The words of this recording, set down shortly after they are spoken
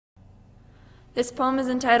This poem is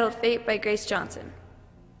entitled Fate by Grace Johnson.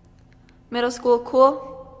 Middle school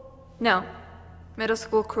cool? No. Middle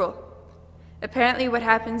school cruel. Apparently what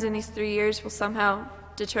happens in these 3 years will somehow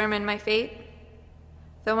determine my fate.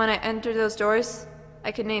 Though when I enter those doors,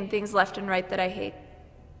 I could name things left and right that I hate.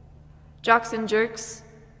 Jocks and jerks,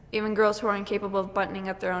 even girls who are incapable of buttoning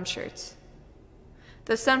up their own shirts.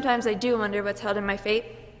 Though sometimes I do wonder what's held in my fate,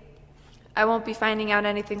 I won't be finding out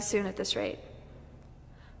anything soon at this rate.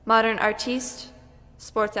 Modern artiste,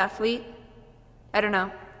 sports athlete, I don't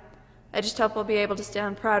know. I just hope I'll be able to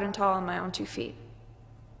stand proud and tall on my own 2 feet.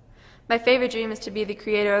 My favorite dream is to be the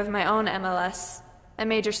creator of my own MLS, a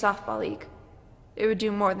major softball league. It would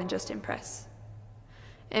do more than just impress.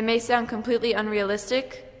 It may sound completely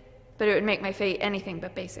unrealistic, but it would make my fate anything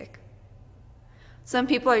but basic. Some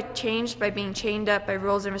people are changed by being chained up by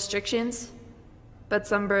rules and restrictions, but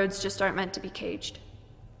some birds just aren't meant to be caged.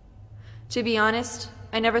 To be honest,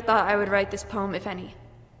 I never thought I would write this poem, if any,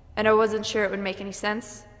 and I wasn't sure it would make any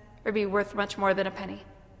sense or be worth much more than a penny.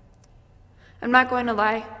 I'm not going to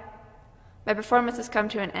lie, my performance has come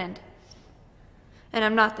to an end, and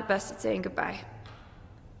I'm not the best at saying goodbye.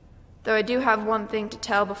 Though I do have one thing to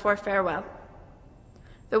tell before farewell.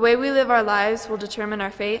 The way we live our lives will determine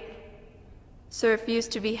our fate, so refuse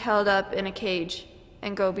to be held up in a cage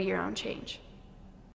and go be your own change.